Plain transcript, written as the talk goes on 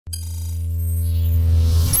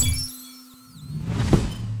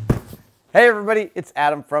Hey everybody, it's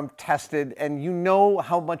Adam from Tested, and you know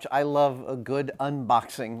how much I love a good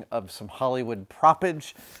unboxing of some Hollywood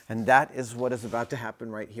propage, and that is what is about to happen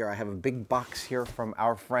right here. I have a big box here from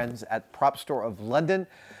our friends at Prop Store of London.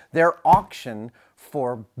 Their auction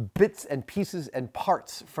for bits and pieces and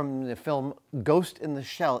parts from the film Ghost in the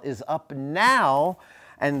Shell is up now,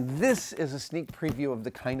 and this is a sneak preview of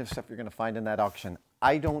the kind of stuff you're going to find in that auction.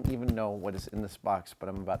 I don't even know what is in this box, but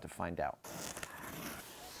I'm about to find out.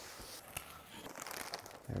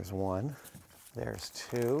 There's one, there's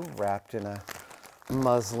two, wrapped in a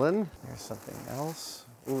muslin. There's something else.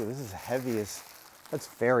 Ooh, this is heavy that's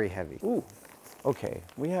very heavy. Ooh, okay,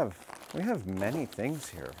 we have many things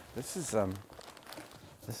here. This is a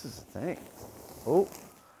thing. Oh,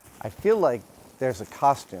 I feel like there's a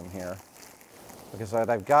costume here because what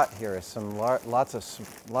I've got here is some lots of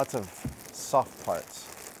soft parts.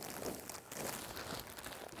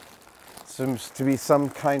 Seems to be some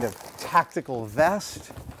kind of tactical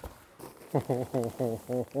vest.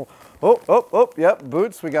 Yep,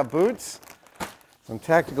 boots. We got boots. Some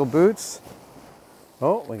tactical boots.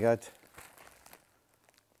 Oh, we got,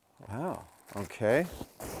 wow, okay.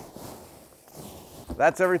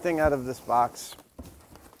 That's everything out of this box.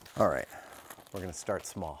 All right, we're gonna start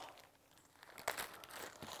small.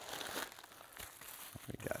 What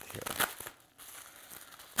we got here?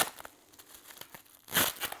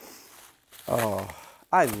 Oh,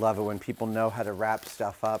 I love it when people know how to wrap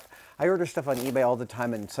stuff up. I order stuff on eBay all the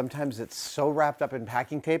time, and sometimes it's so wrapped up in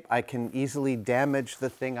packing tape, I can easily damage the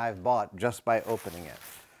thing I've bought just by opening it.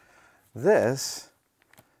 This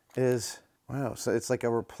is, wow, so it's like a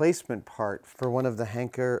replacement part for one of the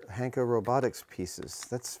Hanka robotics pieces.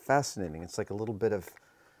 That's fascinating. It's like a little bit of,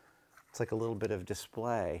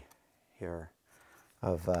 display here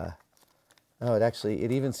of, oh,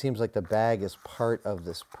 it even seems like the bag is part of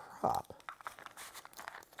this prop.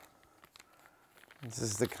 This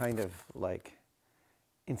is the kind of like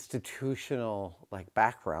institutional like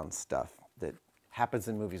background stuff that happens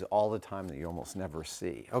in movies all the time that you almost never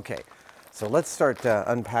see. Okay, so let's start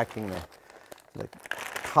unpacking the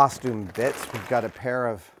costume bits. We've got a pair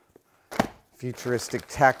of futuristic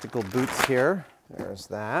tactical boots here. There's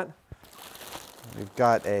that. We've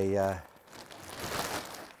got a,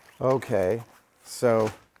 okay,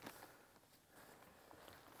 so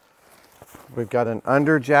we've got an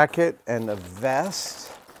under jacket and a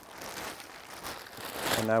vest.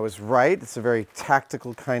 And I was right, it's a very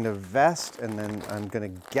tactical kind of vest. And then I'm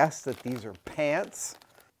gonna guess that these are pants.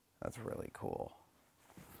 That's really cool.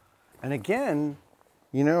 And again,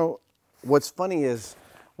 you know, what's funny is,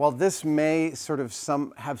 while this may sort of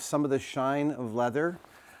have some of the shine of leather,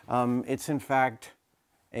 it's in fact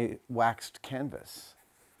a waxed canvas.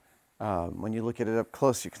 When you look at it up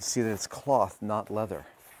close, you can see that it's cloth, not leather.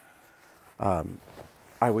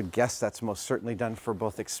 I would guess that's most certainly done for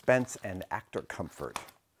both expense and actor comfort.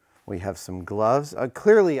 We have some gloves.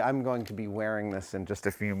 Clearly, I'm going to be wearing this in just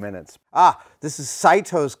a few minutes. This is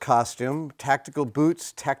Saito's costume. Tactical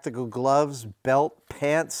boots, tactical gloves, belt,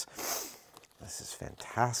 pants. This is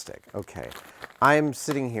fantastic. Okay, I'm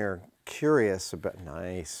sitting here curious about,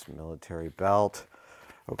 nice military belt.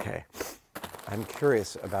 Okay, I'm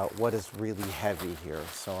curious about what is really heavy here,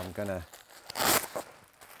 so I'm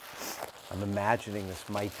imagining this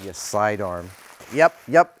might be a sidearm.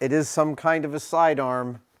 Yep, it is some kind of a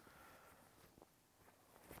sidearm.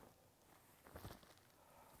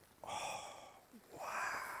 Oh,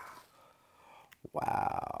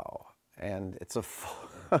 wow. And it's a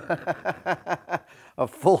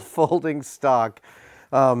full folding stock.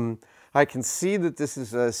 I can see that this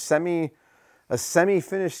is a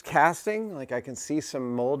semi-finished casting. Like, I can see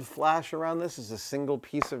some mold flash around this. This is a single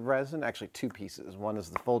piece of resin, actually two pieces. One is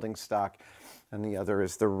the folding stock and the other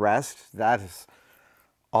is the rest. That is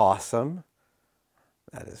awesome.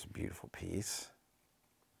 That is a beautiful piece.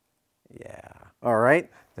 Yeah. All right,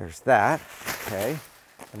 there's that. Okay.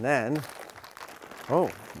 And then, oh,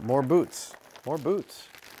 more boots. More boots.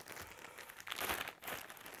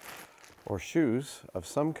 Or shoes of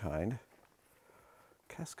some kind.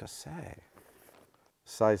 Qu'est-ce que c'est?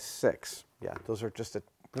 Size 6. Yeah, those are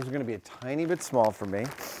going to be a tiny bit small for me.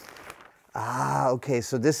 Okay,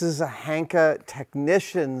 so this is a Hanka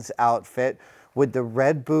technician's outfit with the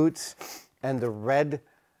red boots and the red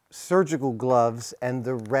surgical gloves and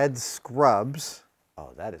the red scrubs.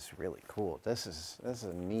 Oh, that is really cool. This is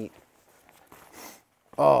neat.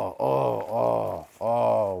 Oh,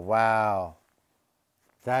 wow.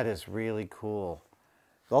 That is really cool.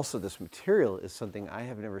 Also, this material is something I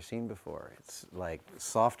have never seen before. It's like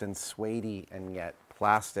soft and suede-y and yet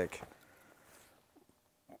plastic.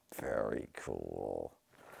 Very cool.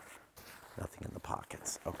 Nothing in the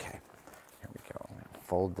pockets. Okay. Here we go. I'm gonna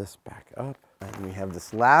fold this back up. And we have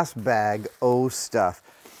this last bag, stuff.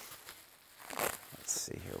 Let's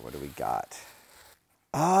see here, what do we got?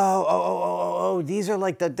 Oh, these are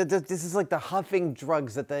like this is like the huffing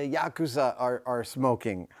drugs that the Yakuza are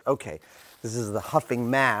smoking. Okay, this is the huffing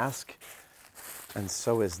mask. And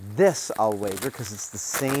so is this, I'll wager, because it's the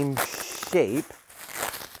same shape.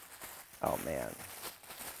 Oh, man.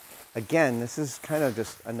 Again, this is kind of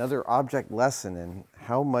just another object lesson in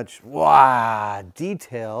how much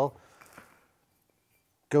detail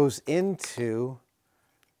goes into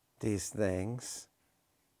these things.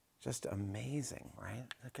 Just amazing, right?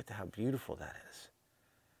 Look at how beautiful that is.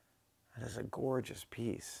 That is a gorgeous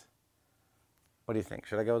piece. What do you think?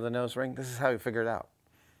 Should I go with the nose ring? This is how we figure it out.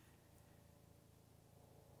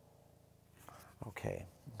 Okay,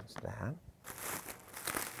 there's that.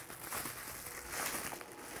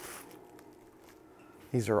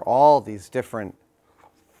 These are all these different,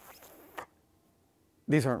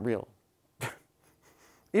 these aren't real.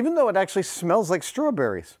 Even though it actually smells like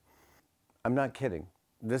strawberries. I'm not kidding.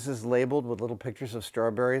 This is labeled with little pictures of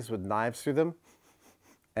strawberries with knives through them.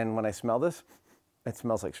 And when I smell this, it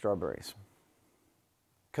smells like strawberries.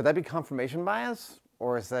 Could that be confirmation bias?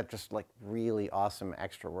 Or is that just like really awesome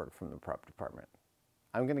extra work from the prop department?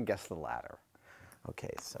 I'm gonna guess the latter. Okay,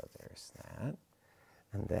 so there's that.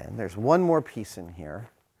 And then there's one more piece in here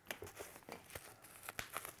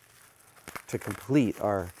to complete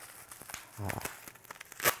our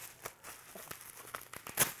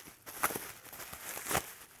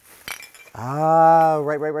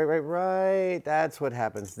right. That's what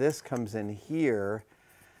happens. This comes in here.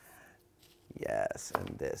 Yes, and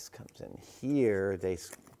this comes in here. They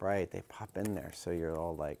pop in there. So you're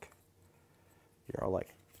all like,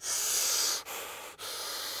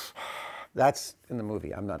 that's in the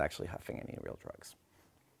movie. I'm not actually huffing any real drugs.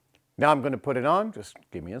 Now I'm going to put it on. Just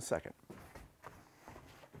give me a second.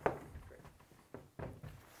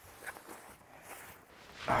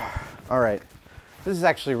 All right. This is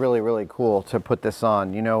actually really, really cool to put this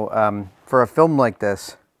on. You know, for a film like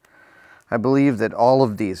this, I believe that all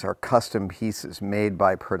of these are custom pieces made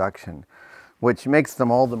by production, which makes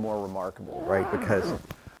them all the more remarkable, right? Because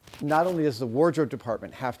not only does the wardrobe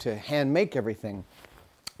department have to hand make everything,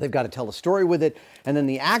 they've got to tell a story with it, and then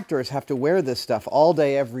the actors have to wear this stuff all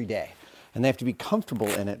day, every day. And they have to be comfortable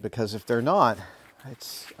in it, because if they're not,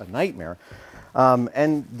 it's a nightmare.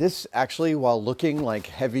 And this actually, while looking like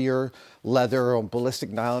heavier leather or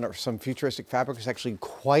ballistic nylon or some futuristic fabric, is actually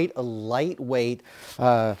quite a lightweight,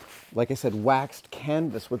 like I said, waxed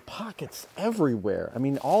canvas with pockets everywhere. I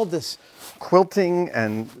mean, all this quilting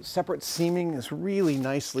and separate seaming is really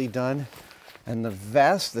nicely done. And the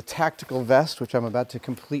vest, the tactical vest, which I'm about to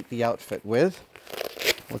complete the outfit with,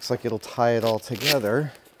 looks like it'll tie it all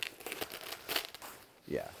together.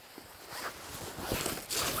 Yeah.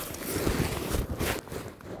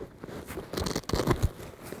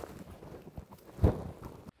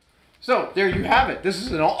 So there you have it. This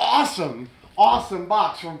is an awesome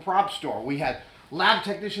box from Prop Store. We had lab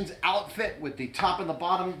technician's outfit with the top and the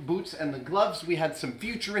bottom boots and the gloves. We had some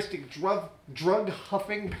futuristic drug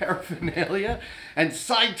huffing paraphernalia, and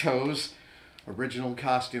Saito's original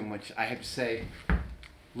costume, which I have to say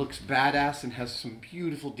looks badass and has some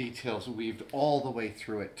beautiful details weaved all the way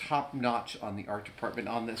through it. Top notch on the art department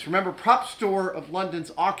on this. Remember, Prop Store of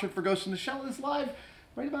London's auction for Ghost in the Shell is live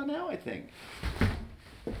right about now, I think.